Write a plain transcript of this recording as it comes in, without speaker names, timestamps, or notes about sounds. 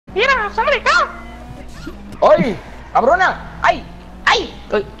Mira, somebody come! Oi, cabrona! Ay! Ay!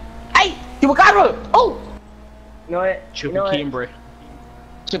 Ay! Chupacabra! Oh! You know what? Chupacabra.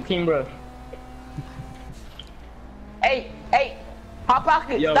 Chupacabra. Hey! Hot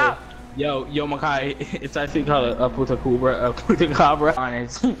pocket, Yo, stop! yo, Makai, it's actually called a putacabra.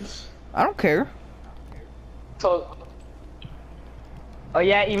 Honest. I don't care. So, oh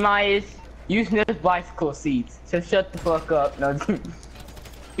yeah, Imayas, you sniff bicycle seats. So shut the fuck up. No,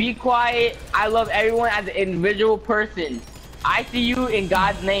 be quiet. I love everyone as an individual person. I see you in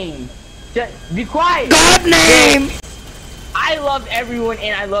God's name. Just be quiet. God's name. I love everyone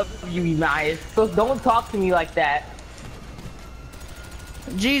and I love you, Imayas. So don't talk to me like that.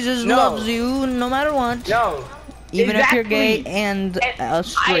 Jesus loves you no matter what. No. Even if you're gay Exactly. and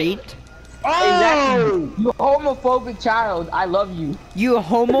straight. Exactly. You homophobic child. I love you. You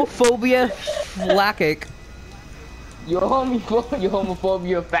homophobia flackic. You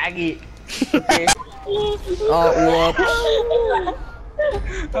homophobia faggot. Okay. Oh,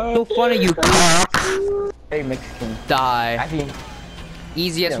 whoops. So funny, you cock. Very Mexican. I Die. think.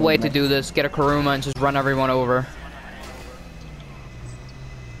 Easiest way to do this, get a Karuma and just run everyone over.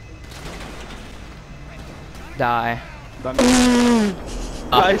 Die.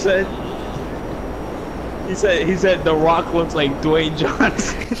 I said. He said The Rock looks like Dwayne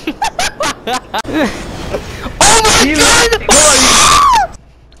Johnson. Oh my god!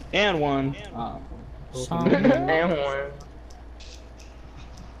 And one. And one.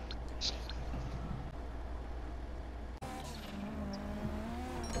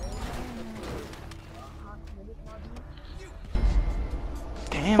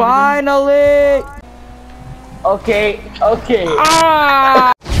 Finally! Okay.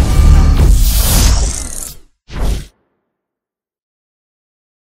 Ah!